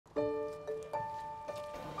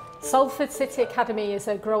Salford City Academy is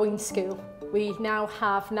a growing school. We now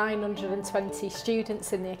have 920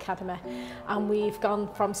 students in the academy and we've gone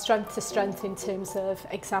from strength to strength in terms of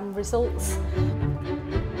exam results.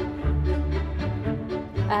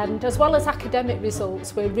 And as well as academic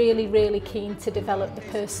results, we're really keen to develop the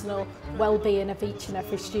personal well-being of each and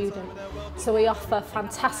every student. So we offer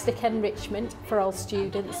fantastic enrichment for all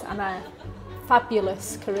students and a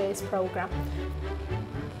fabulous careers programme.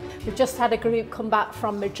 We've just had a group come back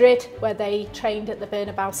from Madrid where they trained at the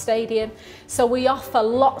Bernabeu Stadium. So we offer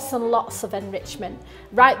lots and lots of enrichment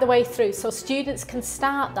right the way through. So students can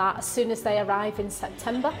start that as soon as they arrive in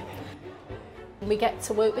September. We get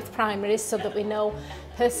to work with primaries so that we know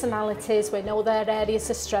personalities, we know their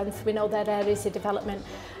areas of strength, we know their areas of development.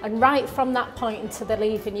 And right from that point until they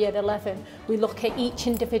leave in year 11, we look at each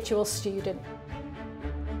individual student.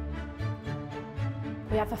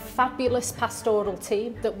 We have a fabulous pastoral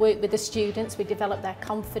team that work with the students. We develop their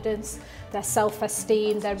confidence, their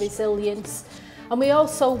self-esteem, their resilience. And we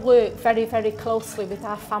also work very closely with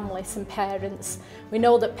our families and parents. We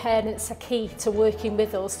know that parents are key to working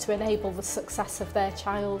with us to enable the success of their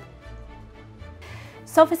child.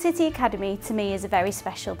 Salford City Academy to me is a very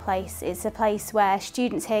special place. It's a place where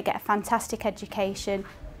students here get a fantastic education.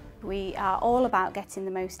 We are all about getting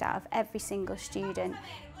the most out of every single student.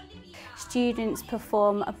 Students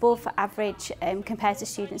perform above average compared to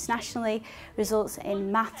students nationally. Results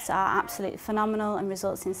in maths are absolutely phenomenal and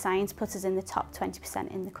results in science put us in the top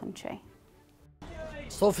 20% in the country.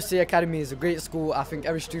 Salford City Academy is a great school. I think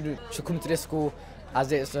every student should come to this school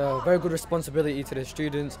as it's a very good responsibility to the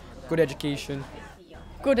students, good education.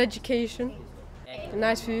 Good education,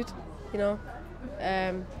 nice food, you know,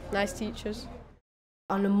 nice teachers.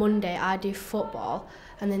 On a Monday I do football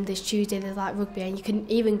and then this Tuesday there's like rugby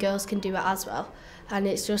and even girls can do it as well, and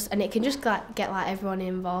it can just get like everyone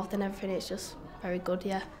involved and everything. It's just very good,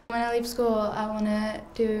 yeah. When I leave school I want to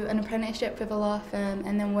do an apprenticeship with a law firm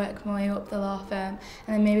and then work my way up the law firm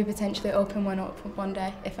and then maybe potentially open one up one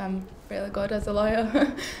day if I'm really good as a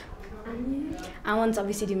lawyer. I want to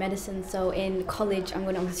obviously do medicine, so in college I'm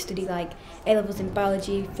going to obviously study like A-levels in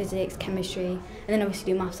biology, physics, chemistry, and then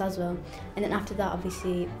obviously do maths as well. And then after that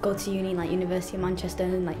obviously go to uni like University of Manchester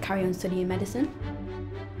and like carry on studying medicine.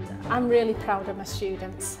 I'm really proud of my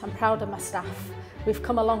students, I'm proud of my staff. We've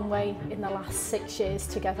come a long way in the last 6 years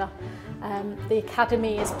together. The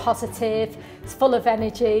academy is positive, it's full of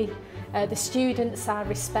energy, the students are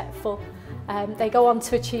respectful. They go on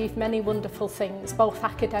to achieve many wonderful things, both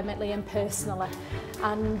academically and personally,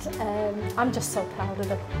 and I'm just so proud of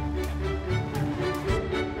them.